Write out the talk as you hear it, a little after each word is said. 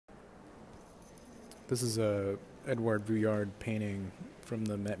This is a Édouard Vuillard painting from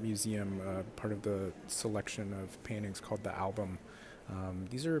the Met Museum, part of the selection of paintings called the Album.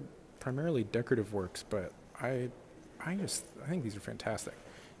 These are primarily decorative works, but I think these are fantastic.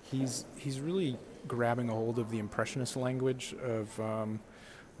 He's really grabbing a hold of the impressionist language of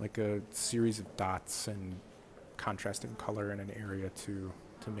like a series of dots and contrasting color in an area to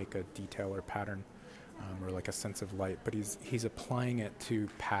make a detail or pattern, or like a sense of light. But he's applying it to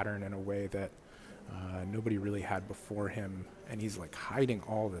pattern in a way that nobody really had before him, and he's like hiding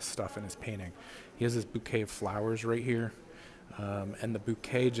all this stuff in his painting. He has this bouquet of flowers right here, and the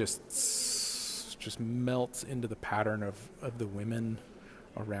bouquet just melts into the pattern of the women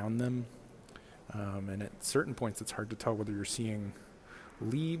around them. And at certain points, it's hard to tell whether you're seeing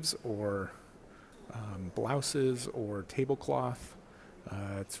leaves or blouses or tablecloth.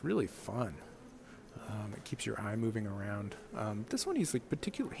 It's really fun. It keeps your eye moving around. This one, he's like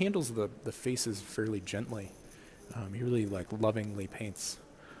handles the faces fairly gently. He really like lovingly paints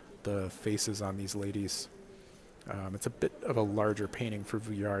the faces on these ladies. It's a bit of a larger painting for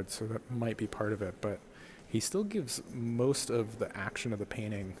Vuillard, so that might be part of it, but he still gives most of the action of the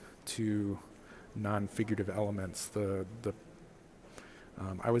painting to non-figurative elements. I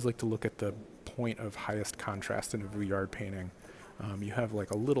always like to look at the point of highest contrast in a Vuillard painting. You have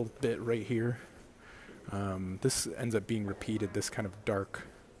like a little bit right here. This ends up being repeated, this kind of dark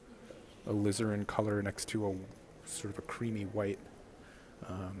alizarin color next to a sort of a creamy white,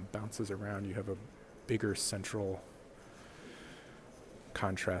 bounces around. You have a bigger central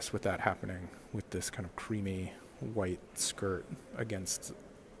contrast with that happening with this kind of creamy white skirt against,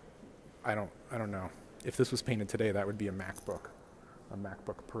 I don't know. If this was painted today, that would be a MacBook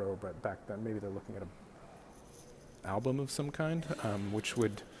Pro, but back then maybe they're looking at an album of some kind, which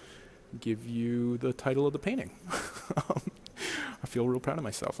would give you the title of the painting. I feel real proud of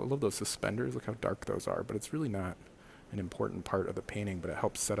myself. I love those suspenders. Look how dark those are, but it's really not an important part of the painting, but it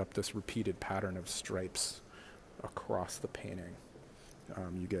helps set up this repeated pattern of stripes across the painting.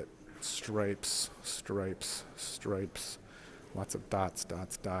 You get stripes, stripes, stripes, lots of dots,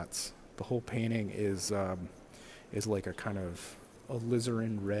 dots, dots. The whole painting is like a kind of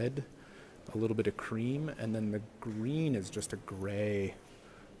alizarin red, a little bit of cream, and then the green is just a gray,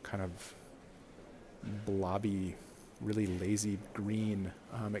 kind of blobby, really lazy green.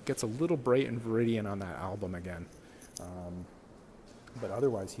 It gets a little bright and viridian on that album again. But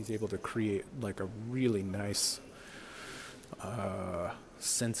otherwise, he's able to create like a really nice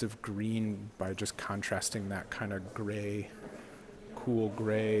sense of green by just contrasting that kind of gray, cool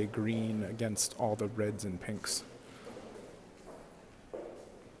gray green against all the reds and pinks.